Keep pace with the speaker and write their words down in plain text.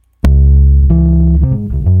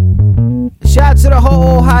out to the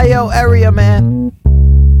whole Ohio area, man.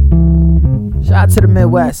 Shout out to the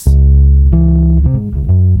Midwest.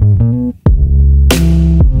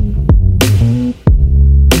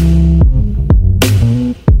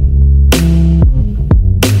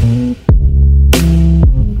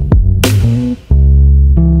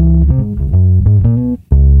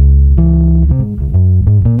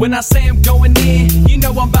 When I say I'm going in, you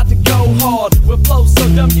know I'm about to go hard. With flows so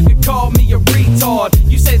dumb you could call me a retard.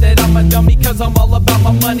 You say that I'm a dummy cause I'm all about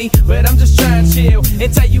my money, but I'm just trying to chill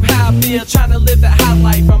and tell you how I feel. Trying to live the high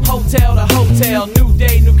life from hotel to hotel. New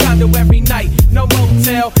day, new condo every night, no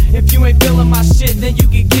motel. If you ain't feeling my shit, then you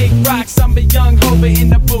can kick rocks. I'm a young hover in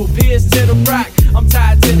the booth, here's to the rock. I'm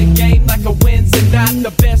tied to the game like a win's and not the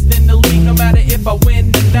best in the league, no matter if I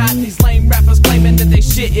win or not. These lame rappers claiming that they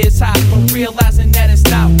shit is hot, but realizing that it's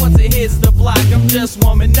not. Once it hits the block, I'm just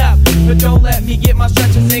warming up. But don't let me get my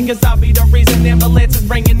stretches in, cause I'll be the reason ambulances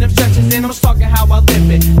bringing them stretches in. I'm talking how I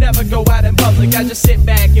live it, never go out in public. I just sit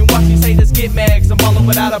back and watch these haters get mad, cause I'm ballin'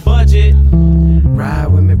 without a budget. Ride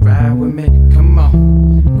with me, come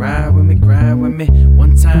on. Ride with me, grind with me.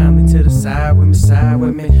 One time into the side with me.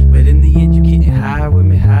 But in the end you getting high with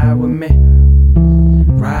me,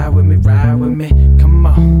 Ride with me, come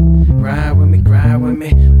on. Ride with me, grind with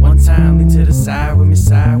me. One time into the side with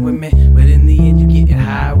me. But in the end you getting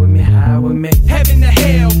high with me. Heaven to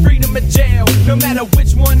hell, freedom or jail. No matter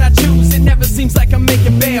which one I choose, it never seems like I'm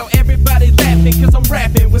making bail. Everybody laughing cause I'm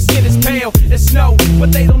rapping with skin is pale. It's snow,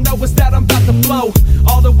 what they don't know is that I'm about to blow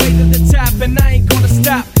all the way to the top, and I ain't gonna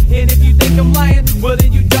stop. And if you think I'm lying, well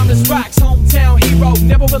then you dumb as rocks. Hometown hero,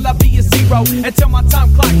 never will I be a zero until my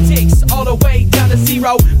time clock ticks all the way down to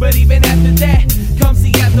zero. But even after that comes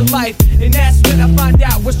the afterlife, and that's when I find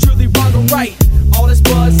out what's truly wrong or right. All this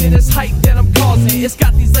buzz and this hype that I'm causing, it's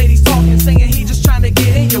got these ladies talking, saying he just trying to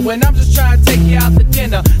get in you, and I'm just trying to take you out to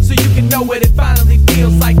dinner, so you can know what it finally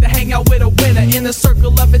feels like to hang out with a winner. In the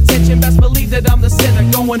circle of attention, best believe that I'm the center,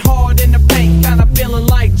 going hard in the paint, kinda feeling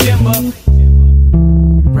like Jimba.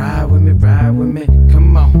 Ride with me,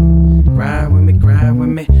 come on. Ride with me, grind with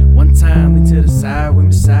me. One time into the side with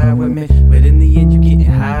me. But in the end you getting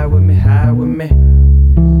high with me.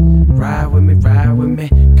 Ride with me,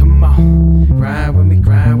 come on. Ride with me,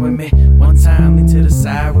 grind with me. One time into the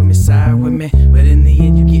side with me. But in the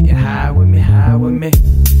end you getting high with me.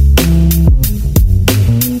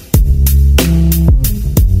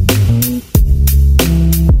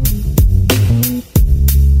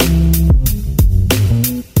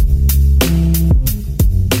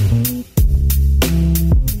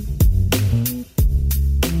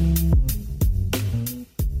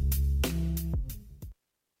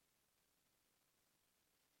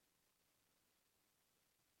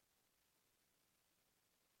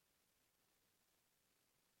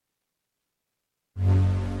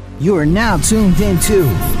 You are now tuned into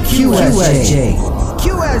QSJ.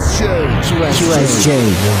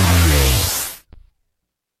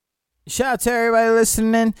 Shout out to everybody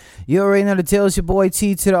listening. You already know the deal. It's your boy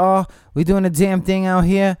T to the R. We doing the damn thing out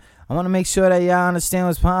here. I want to make sure that y'all understand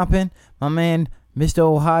what's popping. My man, Mr.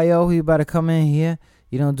 Ohio, he about to come in here.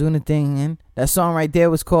 You know, doing the thing. And that song right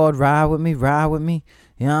there was called Ride With Me. You know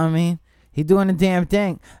what I mean? He doing the damn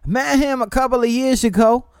thing. Met him a couple of years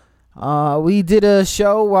ago. We did a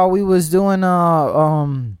show while we was doing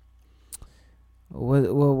what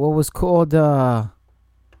was called I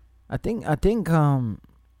think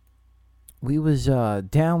we was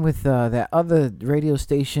down with that other radio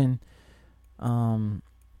station.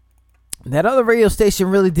 That other radio station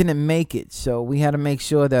really didn't make it, so we had to make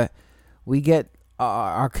sure that we get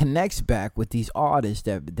our connects back with these artists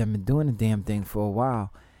that been doing the damn thing for a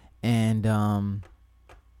while. And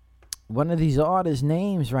one of these artists'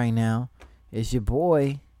 names right now is your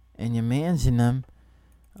boy and your man's in them,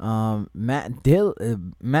 my man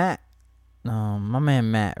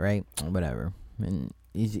Matt, right? Whatever. And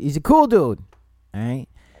he's a cool dude, all right.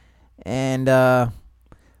 And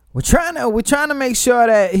we're trying to make sure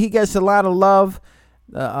that he gets a lot of love,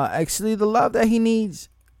 actually the love that he needs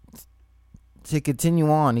to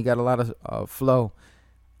continue on. He got a lot of flow.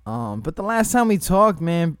 But the last time we talked,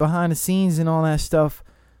 man, behind the scenes and all that stuff,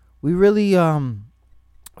 we really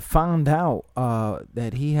found out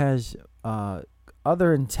that he has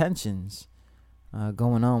other intentions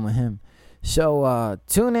going on with him. So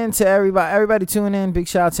tune in to everybody. Everybody tune in. Big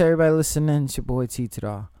shout out to everybody listening. It's your boy T to the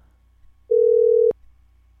R.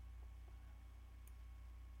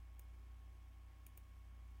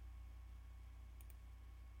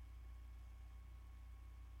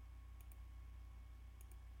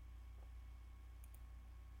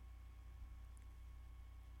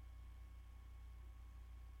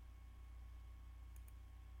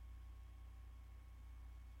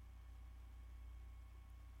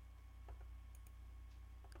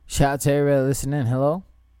 shout out to everybody listening. Hello.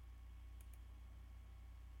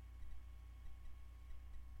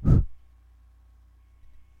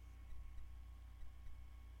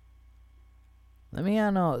 Let me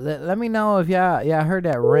know. Let me know if y'all heard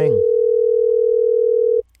that ring.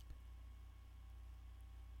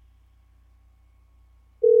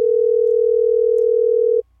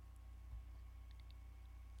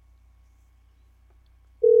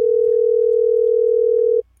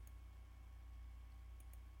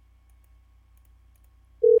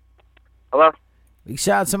 Hello? Big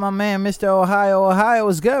shout out to my man, Mr. Ohio. Ohio,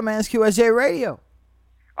 what's good, man? It's QSJ Radio.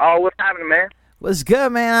 Oh, what's happening, man? What's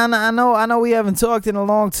good, man? I know we haven't talked in a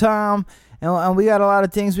long time, and we got a lot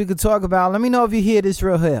of things we could talk about. Let me know if you hear this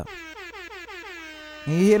real here.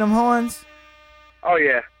 Can you hear them horns? Oh,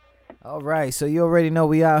 yeah. All right, so you already know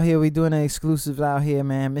we out here. We doing the exclusives out here,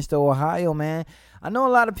 man. Mr. Ohio, man. I know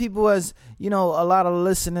a lot of people a lot of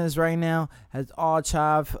listeners right now has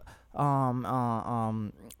archived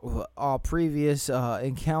our previous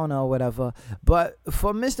encounter or whatever. But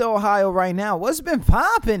for Mr. Ohio right now, what's been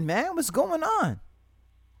popping, man? What's going on?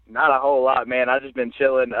 Not a whole lot, man. I've just been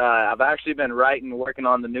chilling. I've actually been working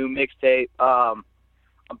on the new mixtape. I'm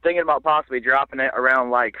thinking about possibly dropping it around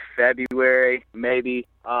like February, maybe.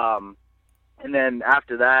 And then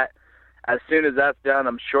after that, as soon as that's done,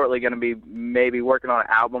 I'm shortly going to be maybe working on an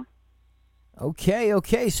album.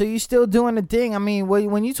 Okay. So you still doing the thing? I mean,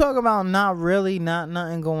 when you talk about not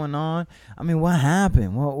nothing going on, I mean, what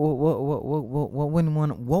happened?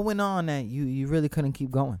 What went on that you really couldn't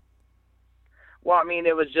keep going? Well, I mean,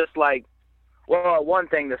 it was just like, one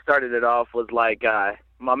thing that started it off was like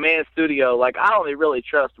my man's studio. Like, I only really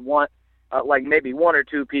trust maybe one or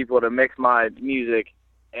two people to mix my music,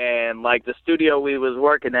 and like the studio we was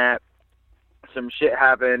working at, some shit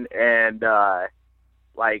happened, and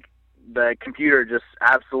like the computer just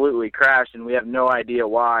absolutely crashed, and we have no idea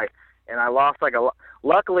why. And I lost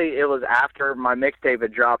luckily it was after my mixtape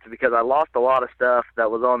had dropped, because I lost a lot of stuff that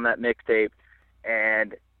was on that mixtape.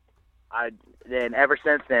 And then ever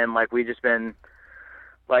since then, like, we just been,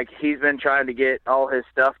 like, he's been trying to get all his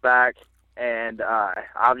stuff back, and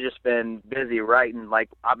I've just been busy writing. Like,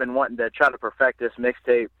 I've been wanting to try to perfect this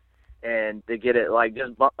mixtape and to get it like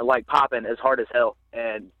just like popping as hard as hell.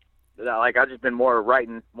 And like, I've just been more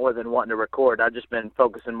writing more than wanting to record. I've just been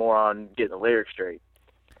focusing more on getting the lyrics straight.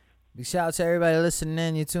 Big shout out to everybody listening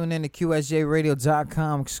in. You're tuning in to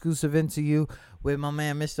QSJRadio.com, exclusive interview with my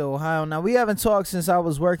man, Mr. Ohio. Now, we haven't talked since I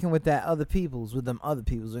was working with them other peoples. We're going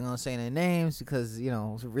to say their names because,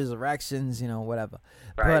 resurrections, whatever.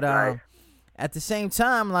 Right, but right. At the same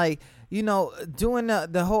time, like, doing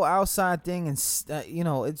the whole outside thing, and,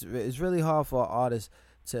 it's really hard for artists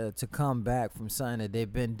to come back from something that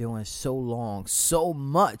they've been doing so long, so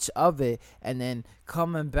much of it, and then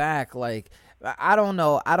coming back, like, I don't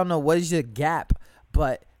know what is your gap,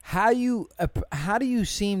 but how do you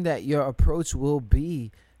seem that your approach will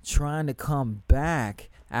be trying to come back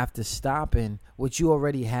after stopping what you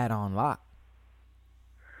already had on lock?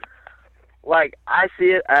 Like, I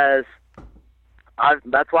see it as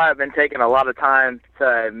that's why I've been taking a lot of time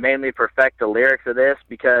to mainly perfect the lyrics of this,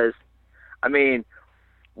 because I mean,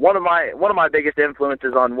 one of my biggest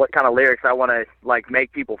influences on what kind of lyrics I want to like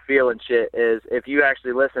make people feel and shit is if you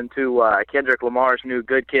actually listen to Kendrick Lamar's new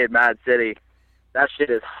Good Kid, Mad City. That shit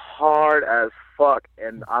is hard as fuck,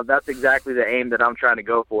 and that's exactly the aim that I'm trying to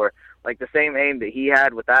go for. Like, the same aim that he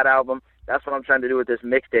had with that album, that's what I'm trying to do with this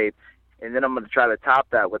mixtape, and then I'm going to try to top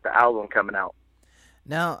that with the album coming out.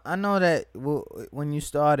 Now, I know that when you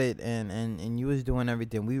started and you was doing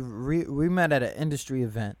everything, we met at an industry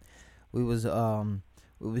event. We was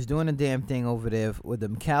doing a damn thing over there with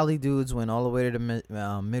them Cali dudes, went all the way to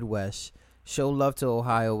the Midwest, show love to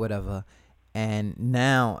Ohio, whatever. And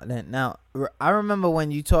now, I remember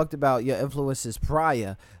when you talked about your influences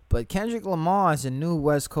prior, but Kendrick Lamar is a new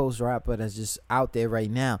West Coast rapper that's just out there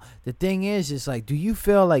right now. The thing is like, do you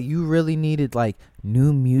feel like you really needed like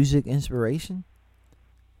new music inspiration?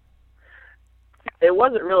 It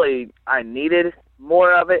wasn't really I needed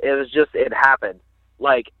more of it. It was just it happened.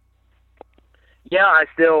 Like, yeah, I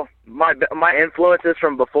still my influences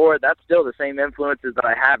from before. That's still the same influences that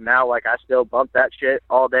I have now. Like, I still bump that shit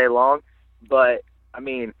all day long. But I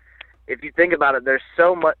mean, if you think about it, there's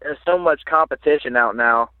so much competition out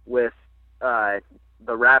now with the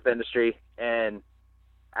rap industry, and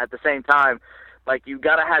at the same time, like, you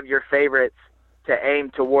got to have your favorites to aim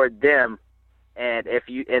toward them, and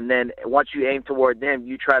then once you aim toward them,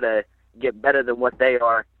 you try to get better than what they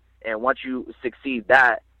are, and once you succeed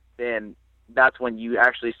that, then that's when you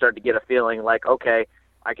actually start to get a feeling like, okay,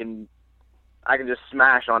 I can just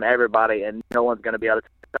smash on everybody, and no one's going to be able to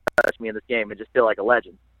touch me in this game and just feel like a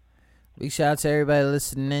legend. Big shout out to everybody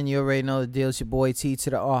listening in. You already know the deal. It's your boy T to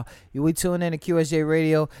the R. We tune in to QSJ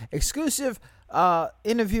Radio. Exclusive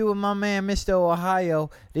interview with my man, Mr. Ohio.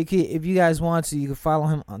 If you guys want to, you can follow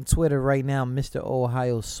him on Twitter right now, Mr.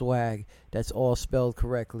 Ohio Swag. That's all spelled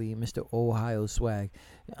correctly, Mr. Ohio Swag.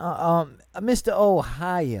 Mr.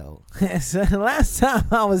 Ohio. So the last time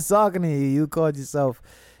I was talking to you, you called yourself,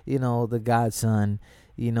 the godson,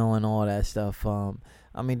 and all that stuff.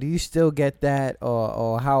 I mean, do you still get that,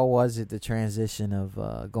 or how was it the transition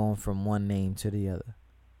of going from one name to the other?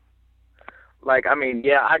 Like, I mean,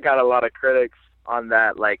 yeah, I got a lot of critics on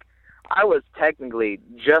that. Like, I was technically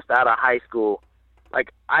just out of high school.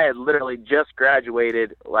 Like, I had literally just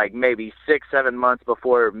graduated, like, maybe 6-7 months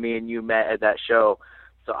before me and you met at that show.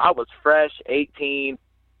 So I was fresh, 18,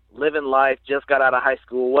 living life, just got out of high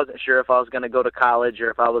school, wasn't sure if I was going to go to college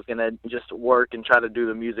or if I was going to just work and try to do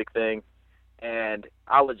the music thing. And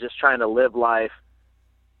I was just trying to live life.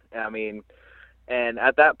 I mean, and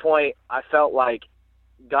at that point, I felt like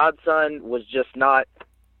Godson was just not,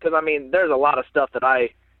 because I mean, there's a lot of stuff that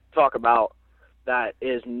I talk about that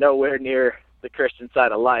is nowhere near the Christian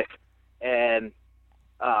side of life, and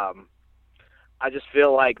I just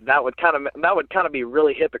feel like that would kind of be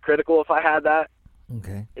really hypocritical if I had that.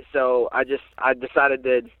 Okay. So I decided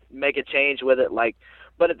to make a change with it, like,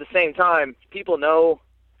 but at the same time, people know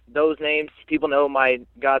those names, people know my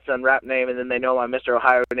Godson rap name, and then they know my Mr.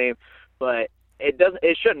 Ohio name, but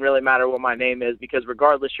it shouldn't really matter what my name is, because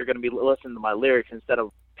regardless, you're going to be listening to my lyrics instead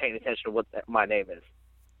of paying attention to what my name is.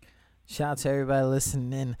 Shout out to everybody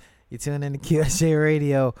listening in. You tune in to QSJ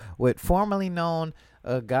Radio with formerly known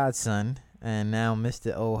Godson and now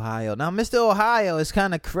Mr. Ohio. Now, Mr. Ohio is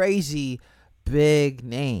kind of crazy big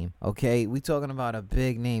name, okay? We talking about a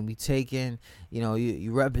big name. We taking,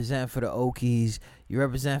 you represent for the Okies. You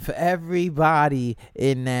represent for everybody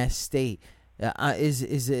in that state.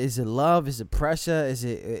 Is it love? Is it pressure? Is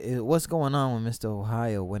it what's going on with Mr.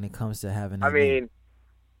 Ohio when it comes to having? I mean,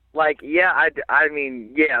 like, yeah,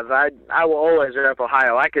 I will always rep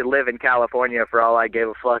Ohio. I could live in California for all I gave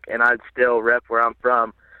a fuck, and I'd still rep where I'm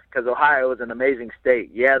from, because Ohio is an amazing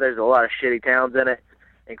state. Yeah, there's a lot of shitty towns in it,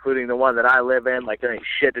 including the one that I live in. Like, there ain't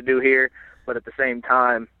shit to do here, but at the same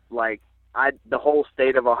time, like, the whole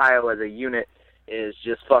state of Ohio as a unit is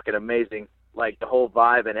just fucking amazing. Like, the whole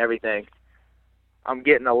vibe and everything. I'm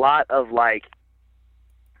getting a lot of love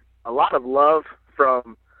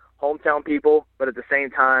from hometown people, but at the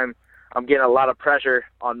same time, I'm getting a lot of pressure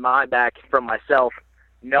on my back from myself,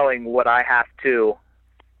 knowing what I have to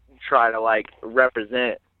try to, like,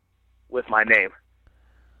 represent with my name.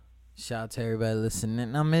 Shout out to everybody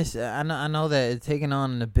listening. Now, I know that taking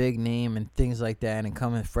on a big name and things like that, and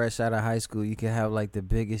coming fresh out of high school, you can have like the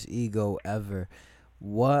biggest ego ever.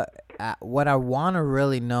 What I want to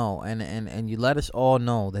really know, and you let us all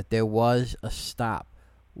know that there was a stop.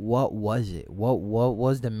 What was it? What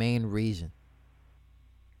was the main reason?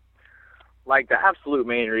 Like, the absolute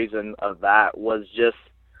main reason of that was just,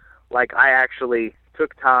 like, I actually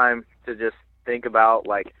took time to just think about,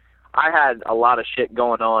 like, I had a lot of shit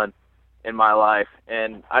going on in my life,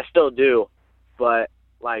 and I still do, but,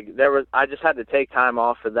 like, I just had to take time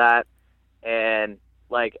off for that, and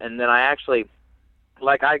then I actually,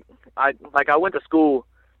 I went to school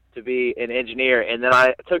to be an engineer, and then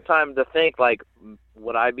I took time to think, like,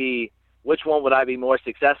 which one would I be more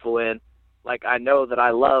successful in? Like, I know that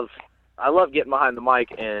I love getting behind the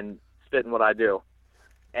mic and spitting what I do,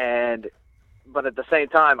 but at the same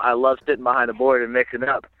time, I love sitting behind the board and mixing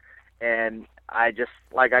up, and I just,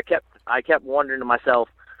 like, I kept wondering to myself,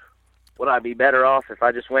 would I be better off if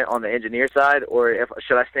I just went on the engineer side, or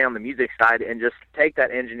should I stay on the music side and just take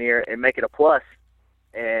that engineer and make it a plus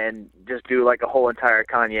and just do like a whole entire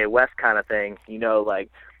Kanye West kind of thing, like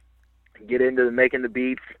get into making the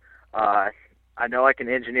beats. I know I can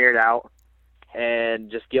engineer it out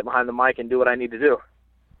and just get behind the mic and do what I need to do.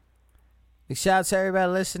 Big shout out to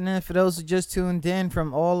everybody listening. For those who just tuned in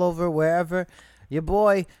from all over, wherever, your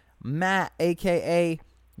boy Matt, a.k.a.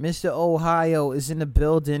 Mr. Ohio, is in the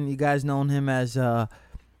building. You guys know him as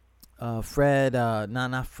Fred,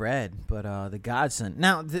 not Fred, but the Godson.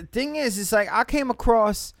 Now, the thing is, it's like I came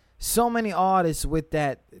across so many artists with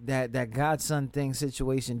that Godson thing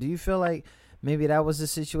situation. Do you feel like maybe that was the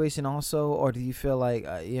situation also, or do you feel like,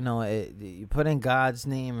 you putting God's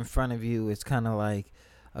name in front of you, it's kind of like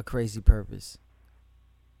a crazy purpose?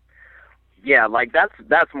 Yeah, like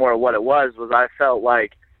that's more what it was I felt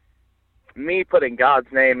like me putting God's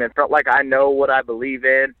name in front, like I know what I believe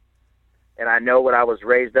in, and I know what I was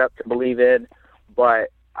raised up to believe in,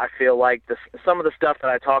 but I feel like some of the stuff that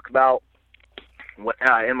I talk about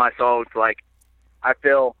in my songs, like, I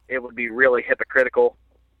feel it would be really hypocritical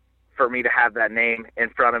for me to have that name in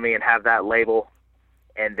front of me and have that label,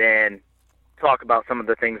 and then talk about some of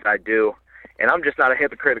the things I do. And I'm just not a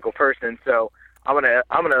hypocritical person, so I'm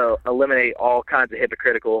gonna eliminate all kinds of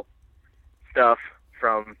hypocritical stuff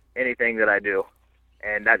from anything that I do,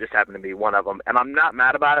 and that just happened to be one of them. And I'm not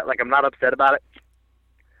mad about it, like I'm not upset about it,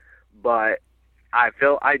 but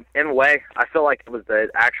in a way, I feel like it was the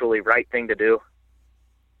actually right thing to do.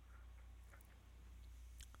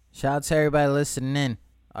 Shout out to everybody listening in.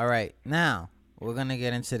 All right, now we're gonna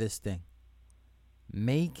get into this thing.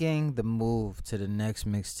 Making the move to the next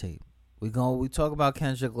mixtape. We talk about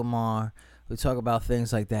Kendrick Lamar. We talk about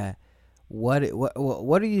things like that. What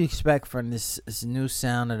do you expect from this new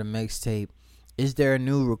sound of the mixtape? Is there a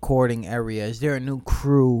new recording area? Is there a new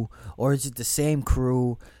crew, or is it the same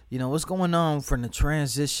crew? You know, what's going on from the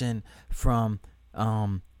transition from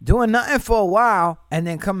doing nothing for a while and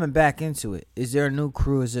then coming back into it? Is there a new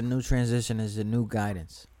crew? Is it a new transition? Is it new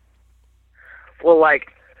guidance? Well,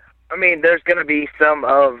 like, I mean, there's going to be some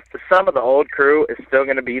of the old crew is still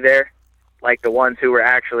going to be there, like the ones who were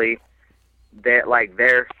actually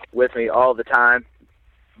there with me all the time.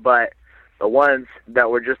 But the ones that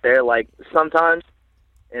were just there, like, sometimes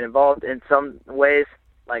and involved in some ways,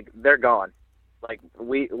 like, they're gone. Like,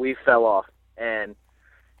 we fell off, and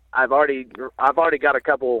I've already got a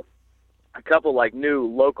couple like new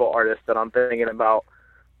local artists that I'm thinking about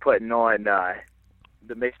putting on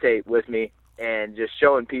the mixtape with me, and just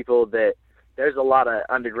showing people that there's a lot of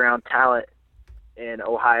underground talent in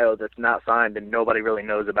Ohio that's not signed and nobody really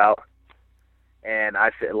knows about. And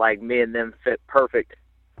I feel like me and them fit perfect.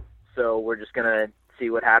 So we're just going to see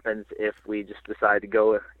what happens if we just decide to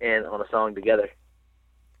go in on a song together.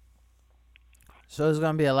 So there's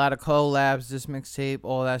going to be a lot of collabs, this mixtape,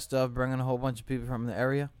 all that stuff, bringing a whole bunch of people from the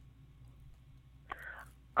area?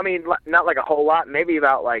 I mean, not like a whole lot, maybe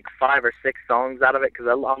about like 5 or 6 songs out of it, because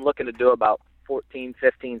I'm looking to do about 14,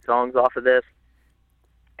 15 songs off of this.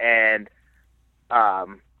 And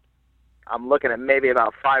I'm looking at maybe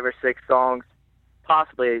about 5 or 6 songs,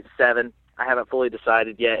 possibly 7. I haven't fully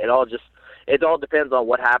decided yet. It all depends on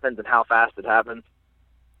what happens and how fast it happens.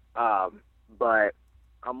 But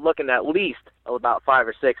I'm looking at least about 5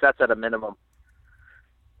 or 6. That's at a minimum.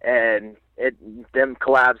 And them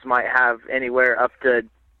collabs might have anywhere up to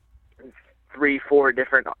 3-4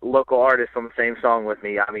 different local artists on the same song with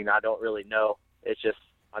me. I mean, I don't really know.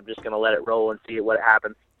 I'm just gonna let it roll and see what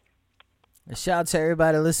happens. A shout out to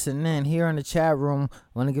everybody listening in here in the chat room. I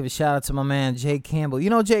want to give a shout out to my man Jay Campbell. You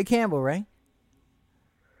know Jay Campbell, right?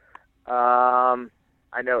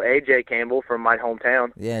 I know AJ Campbell from my hometown.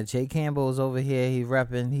 Yeah, Jay Campbell is over here. He's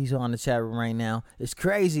repping. He's on the chat room right now. It's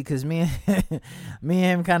crazy because me and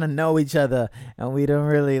him kind of know each other, and we don't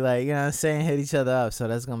really, like, you know what I'm saying, hit each other up. So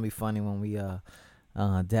that's going to be funny when we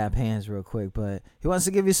dap hands real quick. But he wants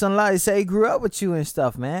to give you some love. He say he grew up with you and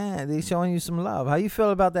stuff, man. He's showing you some love. How you feel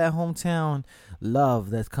about that hometown love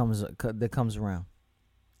that comes around?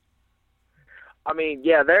 I mean,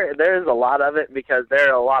 yeah, there's a lot of it, because there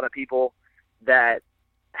are a lot of people that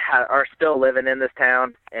are still living in this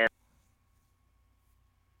town, and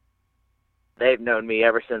they've known me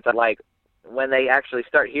ever since when they actually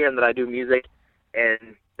start hearing that I do music,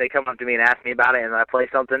 and they come up to me and ask me about it, and I play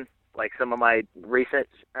something like some of my recent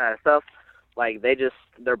stuff, like they're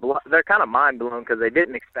kind of mind blown, because they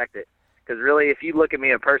didn't expect it. Because really, if you look at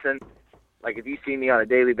me in person, like if you see me on a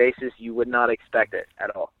daily basis, you would not expect it at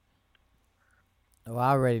all. Oh,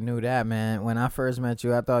 I already knew that, man. When I first met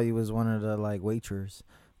you, I thought you was one of the like waiters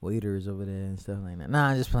over there and stuff like that. Nah,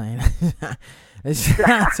 I'm just playing.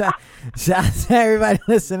 Shout out to everybody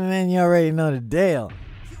listening in. You already know the deal.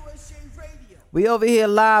 We over here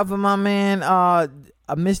live with my man,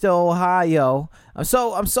 Mr. Ohio. I'm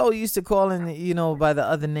so used to calling, you know, by the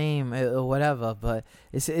other name or whatever, but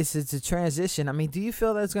it's a transition. I mean, do you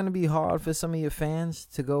feel that's gonna be hard for some of your fans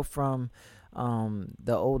to go from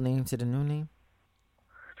the old name to the new name?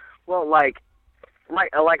 Well, like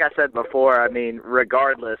I said before, I mean,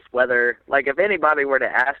 regardless whether, like, if anybody were to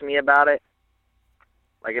ask me about it,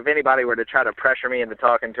 like if anybody were to try to pressure me into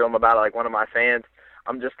talking to them about it, like one of my fans,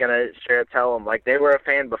 I'm just gonna tell them, like, they were a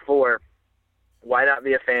fan before, why not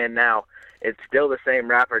be a fan now? It's still the same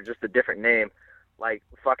rapper, just a different name. Like,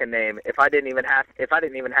 fucking name. If I didn't even have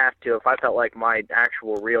to, if I felt like my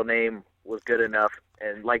actual real name was good enough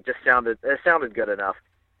and like it sounded good enough,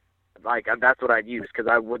 like, that's what I'd use, because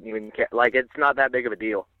I wouldn't even care. Like, it's not that big of a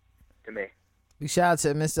deal to me. Big shout out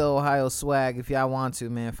to Mr. Ohio Swag. If y'all want to,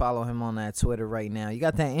 man, follow him on that Twitter right now. You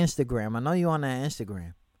got that Instagram. I know you on that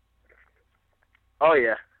Instagram. Oh,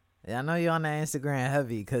 yeah. Yeah, I know you're on that Instagram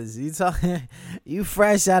heavy because you talking, you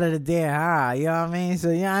fresh out of the damn high. You know what I mean?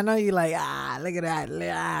 So yeah, I know you like look at that,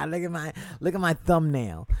 look at my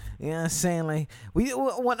thumbnail. You know what I'm saying? Like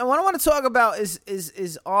what I want to talk about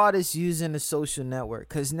is artists using the social network,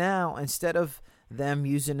 because now instead of them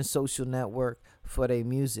using the social network for their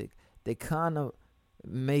music, they kind of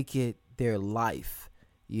make it their life.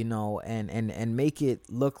 You know, and make it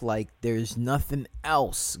look like there's nothing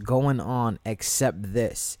else going on except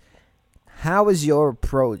this. How is your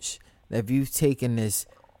approach that you've taken this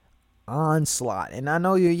onslaught? And I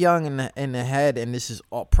know you're young in the head, and this is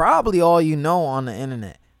probably all you know on the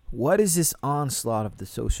internet. What does this onslaught of the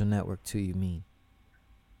social network to you mean?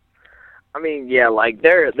 I mean, yeah, like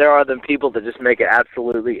there are the people that just make it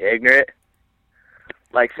absolutely ignorant.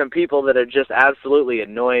 Like some people that are just absolutely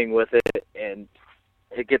annoying with it, and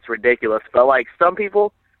it gets ridiculous. But like some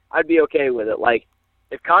people, I'd be okay with it. Like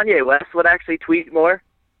if Kanye West would actually tweet more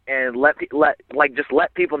and let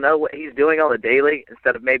people know what he's doing on the daily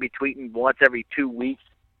instead of maybe tweeting once every 2 weeks,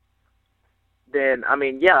 then I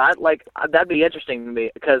mean, yeah, that'd be interesting to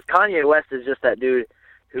me, because Kanye West is just that dude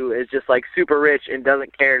who is just like super rich and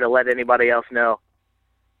doesn't care to let anybody else know,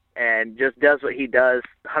 and just does what he does.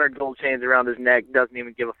 100 gold chains around his neck, doesn't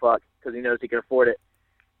even give a fuck because he knows he can afford it.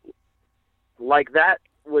 Like that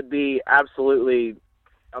would be absolutely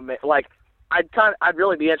like I'd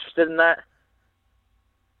really be interested in that.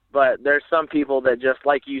 But there's some people that just,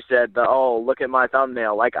 like you said, look at my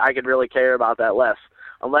thumbnail. Like I could really care about that less.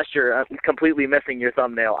 Unless you're completely missing your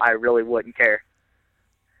thumbnail, I really wouldn't care.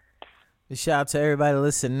 Shout out to everybody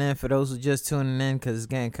listening in. For those who just tuning in, because it's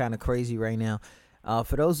getting kind of crazy right now.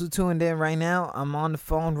 For those who tuned in right now, I'm on the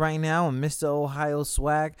phone right now with Mr. Ohio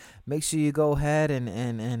Swag. Make sure you go ahead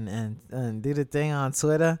and do the thing on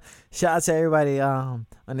Twitter. Shout out to everybody on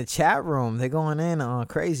the chat room. They're going in on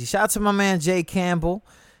crazy. Shout out to my man Jay Campbell.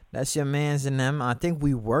 That's your mans and them. I think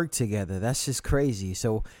we work together. That's just crazy.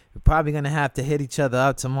 So we're probably going to have to hit each other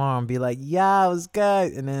up tomorrow and be like, yeah, it was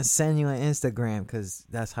good. And then send you an Instagram, because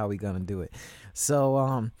that's how we're going to do it.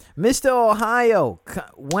 So, Mr. Ohio,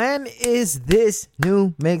 when is this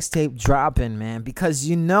new mixtape dropping, man? Because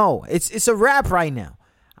you know, it's a wrap right now.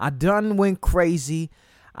 I done went crazy.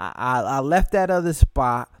 I left that other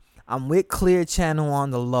spot. I'm with Clear Channel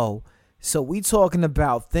on the low. So we talking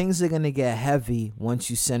about things are going to get heavy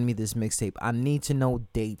once you send me this mixtape. I need to know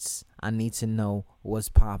dates. I need to know what's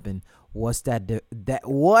popping. What's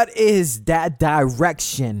what is that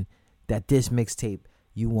direction that this mixtape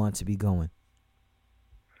you want to be going?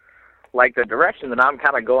 Like the direction that I'm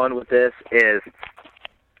kind of going with this is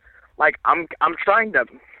like I'm trying to,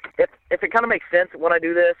 if it kind of makes sense when I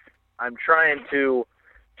do this, I'm trying to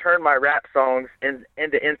turn my rap songs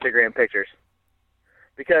into Instagram pictures.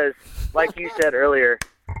 Because, like you said earlier,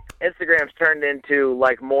 Instagram's turned into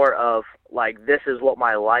like more of like, this is what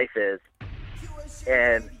my life is,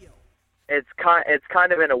 and it's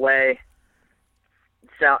kind of in a way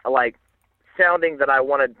sounding that I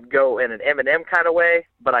want to go in an Eminem kind of way,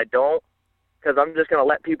 but I don't, because I'm just gonna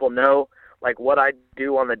let people know like what I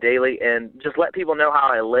do on the daily and just let people know how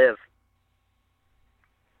I live.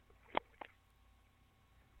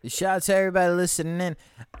 Shout out to everybody listening in.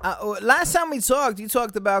 Last time we talked, you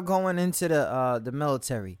talked about going into the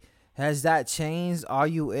military. Has that changed? Are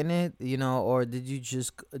you in it? You know, or did you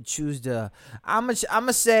just choose I'ma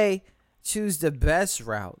say choose the best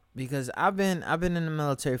route? Because I've been in the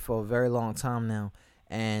military for a very long time now,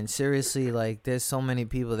 and seriously, like there's so many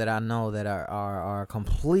people that I know that are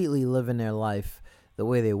completely living their life the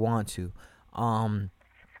way they want to.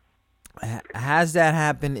 Has that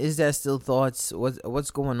happened? Is that still thoughts?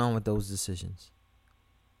 What's going on with those decisions?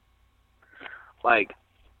 Like,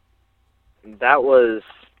 that was,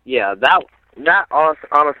 yeah, that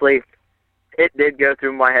honestly, it did go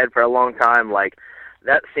through my head for a long time. Like,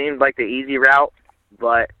 that seemed like the easy route,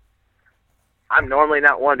 but I'm normally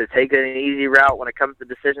not one to take an easy route when it comes to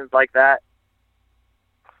decisions like that.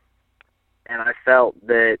 And I felt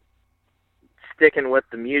that sticking with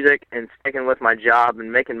the music and sticking with my job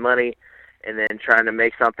and making money and then trying to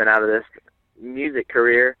make something out of this music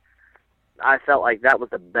career, I felt like that was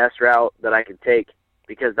the best route that I could take,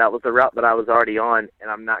 because that was the route that I was already on, and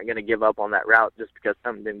I'm not going to give up on that route just because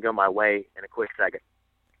something didn't go my way in a quick second.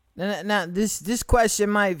 Now this question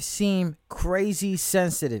might seem crazy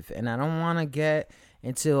sensitive, and I don't want to get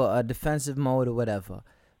into a defensive mode or whatever,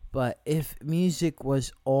 but if music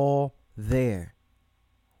was all there,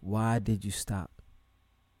 why did you stop?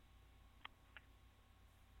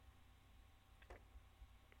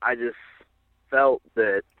 I just felt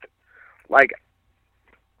that, like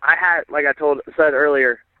I said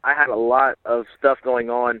earlier, I had a lot of stuff going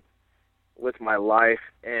on with my life,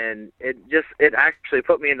 and it actually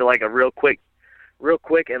put me into like a real quick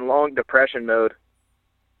and long depression mode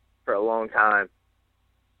for a long time.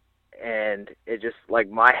 And it just, like,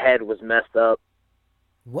 my head was messed up.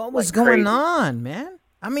 What was like going crazy. on, man?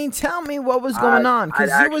 I mean, tell me what was going on. Because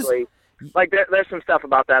like, there's some stuff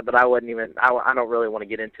about that I wouldn't even, I don't really want to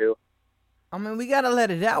get into. I mean, we got to let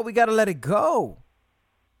it out. We got to let it go.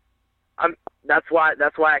 That's why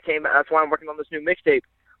I'm working on this new mixtape.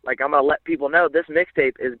 Like, I'm going to let people know this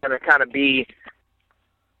mixtape is going to kind of be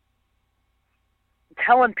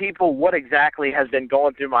telling people what exactly has been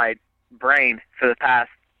going through my brain for the past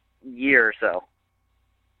year or so.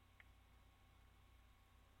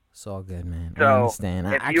 It's all good, man. So I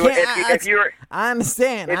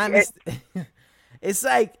understand. I understand. It's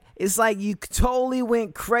like you totally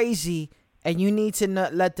went crazy, and you need to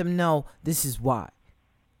let them know this is why.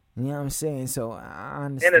 You know what I'm saying? So I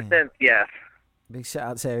understand. In a sense, yes. Big shout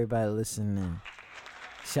out to everybody listening.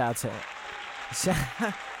 Shout out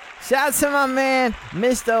to my man,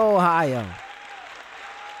 Mr. Ohio.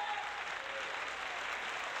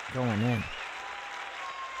 Going in.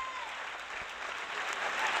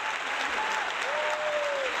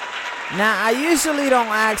 Now, I usually don't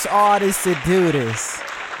ask artists to do this,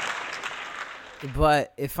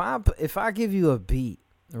 but if I give you a beat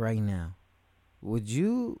right now, would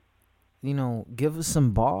you give us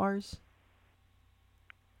some bars?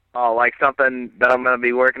 Oh, like something that I'm going to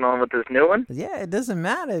be working on with this new one? Yeah, it doesn't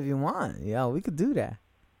matter if you want. Yo, we could do that.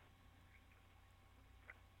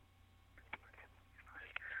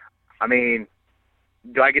 I mean,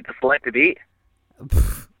 do I get to select a beat?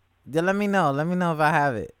 Yeah, let me know. Let me know if I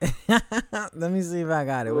have it. Let me see if I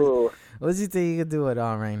got it. What do you think you could do it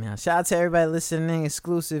on right now? Shout out to everybody listening.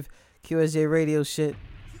 Exclusive QSJ radio shit.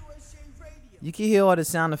 You can hear all the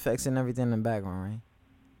sound effects and everything in the background, right?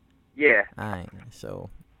 Yeah. All right. So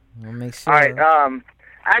we'll make sure. All right.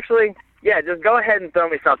 Actually, yeah. Just go ahead and throw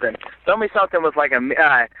me something. Throw me something with like a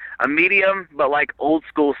medium, but like old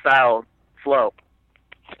school style flow.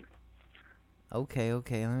 Okay.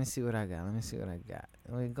 Let me see what I got.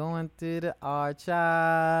 We're going through the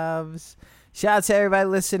archives. Shout out to everybody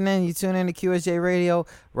listening. You tune in to QSJ Radio.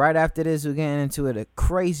 Right after this, we're getting into it, a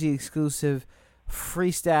crazy exclusive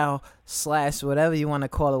freestyle / whatever you want to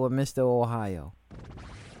call it with Mr. Ohio.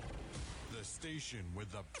 The station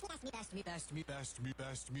with the best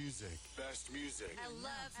music. I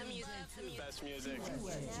love the music. Best music.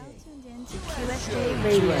 QSJ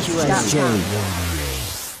Radio.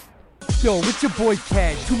 Yo, it's your boy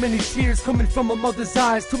Cat. Too many tears coming from a mother's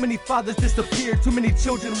eyes. Too many fathers disappeared. Too many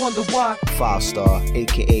children wonder why. 5-star,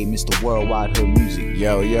 aka Mr. Worldwide Hood Music.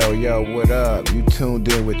 Yo, what up? You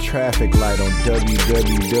tuned in with Traffic Light on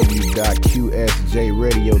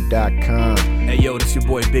www.qsjradio.com. Hey yo, this your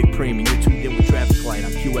boy Big Preem, and you're tuned in with Traffic Light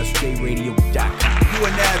on QSJRadio.com. You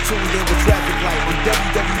are now tuned in with Traffic Light on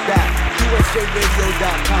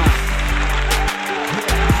www.qsjradio.com.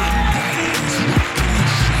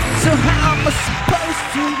 So how am I supposed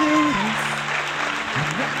to do this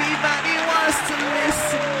when everybody wants to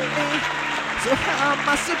listen to me? So how am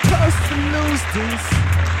I supposed to lose this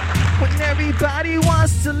when everybody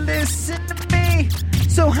wants to listen to me?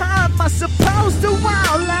 So how am I supposed to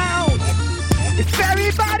wow loud if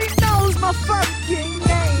everybody knows my fucking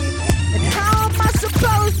name? And how am I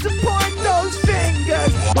supposed to point those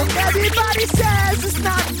fingers when everybody says it's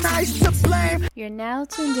not nice to blame? You're now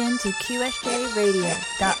tuned in to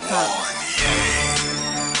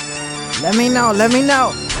QSJRadio.com. Let me know.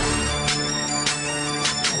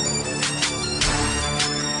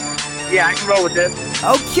 Yeah, I can roll with this.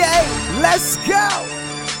 Okay, let's go.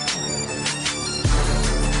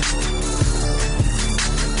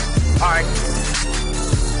 All right.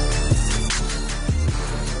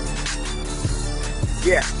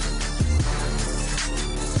 Yeah.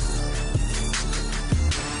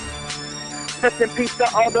 Rest in peace to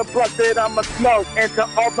all the blunts that I'ma smoke, and to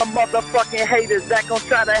all the motherfucking haters that gon'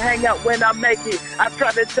 try to hang out when I make it. I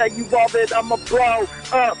try to tell you all that I'ma blow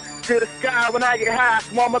up to the sky when I get high,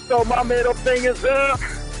 so I'ma throw my middle fingers up.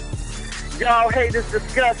 Y'all haters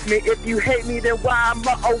disgust me. If you hate me, then why am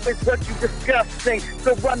I always what you disgusting?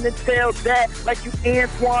 So run and tell that like you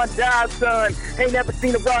Antoine Dodds' son. Ain't never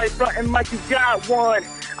seen a Rari frontin' like you got one.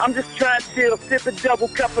 I'm just trying to chill, sip a double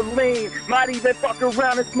cup of lean. Might even fuck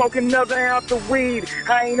around and smoke another ounce of weed.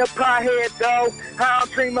 I ain't a pothead though, I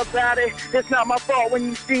don't dream about it. It's not my fault when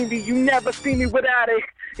you see me, you never see me without it.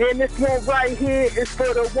 And this one right here is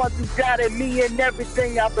for the ones who doubted me and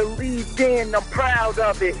everything I believed in. I'm proud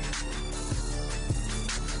of it.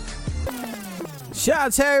 Shout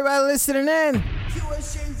out to everybody listening in.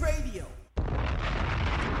 QSJ Radio.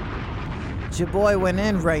 Your boy went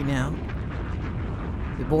in right now.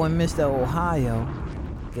 Your boy Mr. Ohio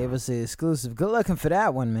gave us the exclusive. Good looking for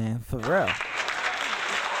that one, man. For real.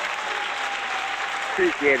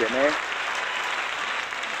 Appreciate it, man.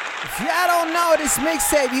 If y'all don't know this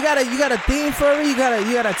mixtape, you got a theme for it? You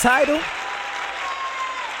got a title?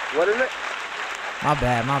 What is it? My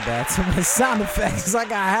bad. Too much sound effects. I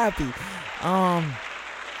got happy.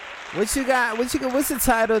 What you got? What's the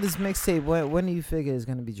title of this mixtape? When do you figure it's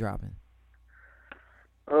gonna be dropping?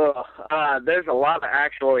 There's a lot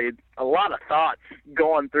of thoughts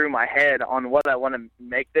going through my head on what I want to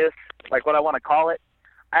make this, like what I want to call it.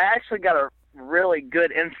 I actually got a really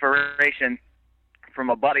good inspiration from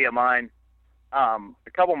a buddy of mine a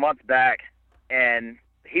couple months back, and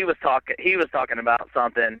he was talking about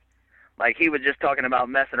something. Like, he was just talking about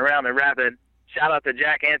messing around and rapping. Shout out to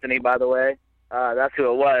Jack Anthony, by the way. That's who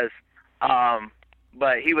it was.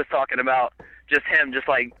 But he was talking about just him just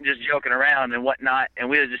joking around and whatnot, and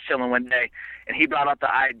we were just chilling one day, and he brought up the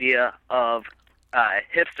idea of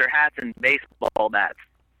hipster hats and baseball bats.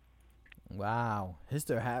 Wow.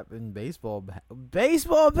 Hipster hat and baseball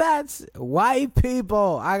bats? White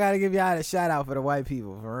people. I got to give y'all a shout out for the white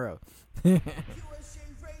people, for real.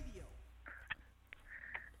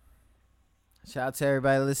 Shout out to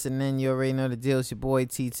everybody listening. You already know the deal. It's your boy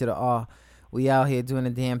T to the R. We out here doing the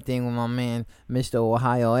damn thing with my man, Mr.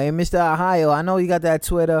 Ohio. Hey, Mr. Ohio, I know you got that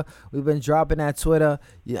Twitter. We've been dropping that Twitter.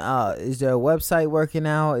 Is there a website working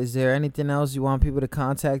out? Is there anything else you want people to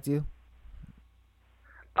contact you?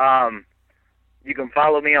 You can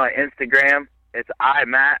follow me on Instagram. It's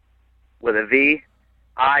iMatt with a V.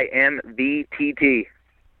 IMVTT.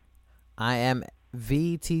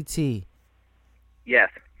 IMVTT. Yes.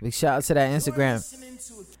 Big shout out to that Instagram.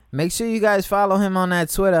 Make sure you guys follow him on that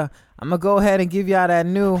Twitter. I'm going to go ahead and give y'all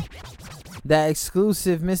that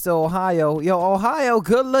exclusive Mr. Ohio. Yo, Ohio,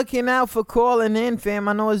 good looking out for calling in, fam.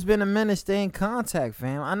 I know it's been a minute. Stay in contact,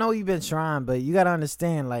 fam. I know you've been trying, but you got to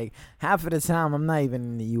understand, like, half of the time I'm not even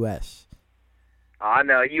in the U.S. Oh, I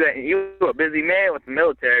know. You a busy man with the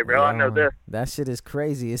military, bro. Yo, I know this. That shit is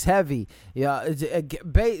crazy. It's heavy. Yeah,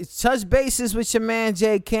 touch bases with your man,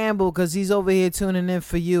 Jay Campbell, because he's over here tuning in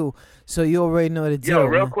for you. So you already know the deal. Yo,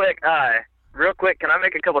 real quick, can I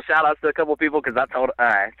make a couple shout-outs to a couple people? Because I told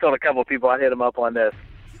a couple people I'd hit them up on this.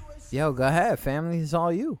 Yo, go ahead, family. It's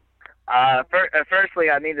all you.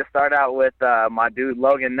 Firstly, I need to start out with my dude,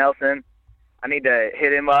 Logan Nelson. I need to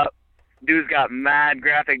hit him up. Dude's got mad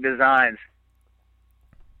graphic designs.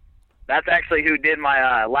 That's actually who did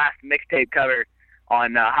my last mixtape cover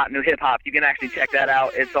on Hot New Hip Hop. You can actually check that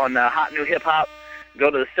out. It's on Hot New Hip Hop.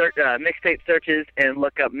 Go to the mixtape searches and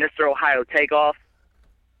look up Mr. Ohio Takeoff.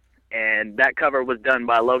 And that cover was done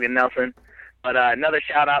by Logan Nelson. But another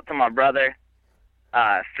shout out to my brother,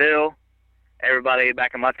 Phil. Everybody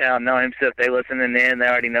back in my town know him, so if they listen in, they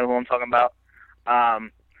already know who I'm talking about.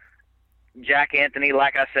 Jack Anthony,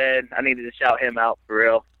 like I said, I needed to shout him out for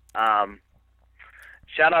real.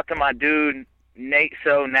 Shout out to my dude, Nate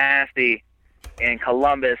So Nasty in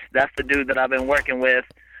Columbus. That's the dude that I've been working with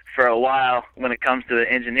for a while when it comes to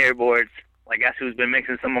the engineer boards. Like, that's who's been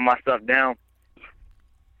mixing some of my stuff down.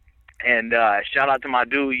 And shout out to my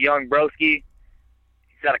dude, Young Broski.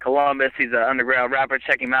 He's out of Columbus. He's an underground rapper.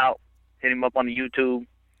 Check him out. Hit him up on the YouTube.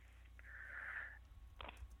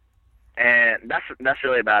 And that's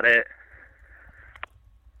really about it.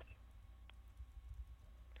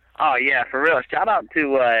 Oh, yeah, for real. Shout out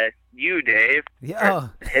to you, Dave.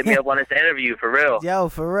 Yo. Hit me up on this interview, for real. Yo,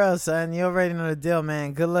 for real, son. You already know the deal,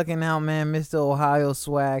 man. Good looking out, man. Mr. Ohio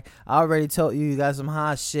swag. I already told you got some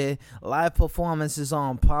hot shit. Live performances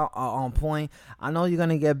on point. I know you're going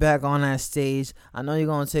to get back on that stage. I know you're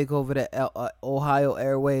going to take over the Ohio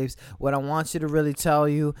airwaves. What I want you to really tell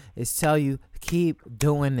you is keep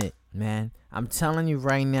doing it, man. I'm telling you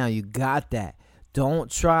right now, you got that.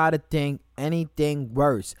 Don't try to think anything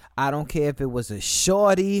worse. I don't care if it was a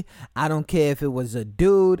shorty. I don't care if it was a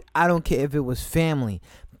dude. I don't care if it was family.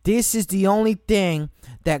 This is the only thing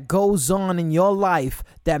that goes on in your life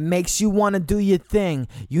that makes you want to do your thing.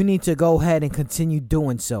 You need to go ahead and continue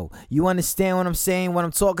doing so. You understand what I'm saying? What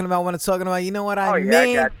I'm talking about? You know what I mean? Oh, yeah,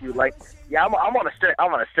 I got you. Like, yeah, I'm on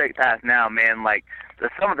a straight path now, man. Like,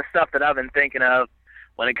 some of the stuff that I've been thinking of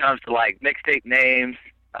when it comes to, like, mixtape names,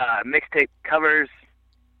 mixtape covers,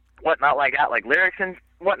 whatnot like that, like lyrics and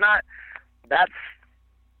whatnot, that's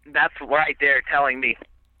right there telling me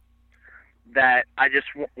that I just,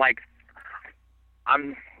 like,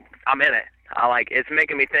 I'm in it. It's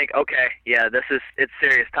making me think, okay, yeah, it's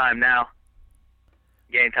serious time now.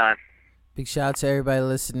 Game time. Big shout out to everybody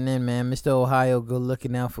listening in, man. Mr. Ohio, good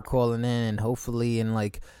looking out for calling in, and hopefully in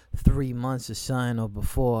like 3 months or something or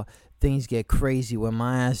before, things get crazy, when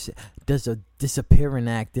my ass does a disappearing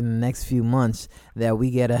act in the next few months, that we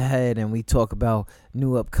get ahead and we talk about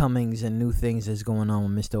new upcomings and new things that's going on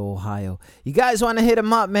with Mr. Ohio. You guys want to hit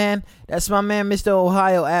him up, man? That's my man, Mr.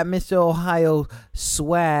 Ohio, at Mr. Ohio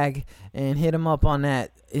Swag, and hit him up on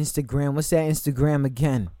that Instagram. What's that Instagram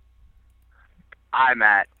again? I'm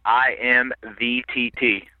at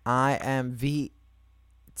IMVTT. IMVTT,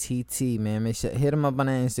 man. Make sure hit him up on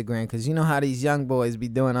the Instagram, because you know how these young boys be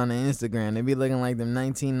doing on the Instagram. They be looking like them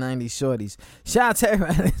 1990 shorties. Shout out to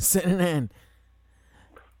everybody listening in.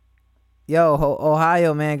 Yo,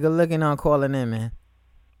 Ohio, man. Good looking on calling in, man.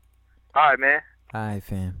 All right, man. All right,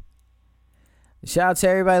 fam. Shout out to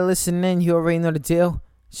everybody listening in. You already know the deal.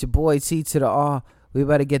 It's your boy T to the R. We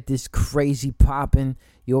about to get this crazy popping.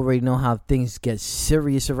 You already know how things get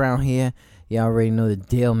serious around here. You already know the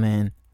deal, man.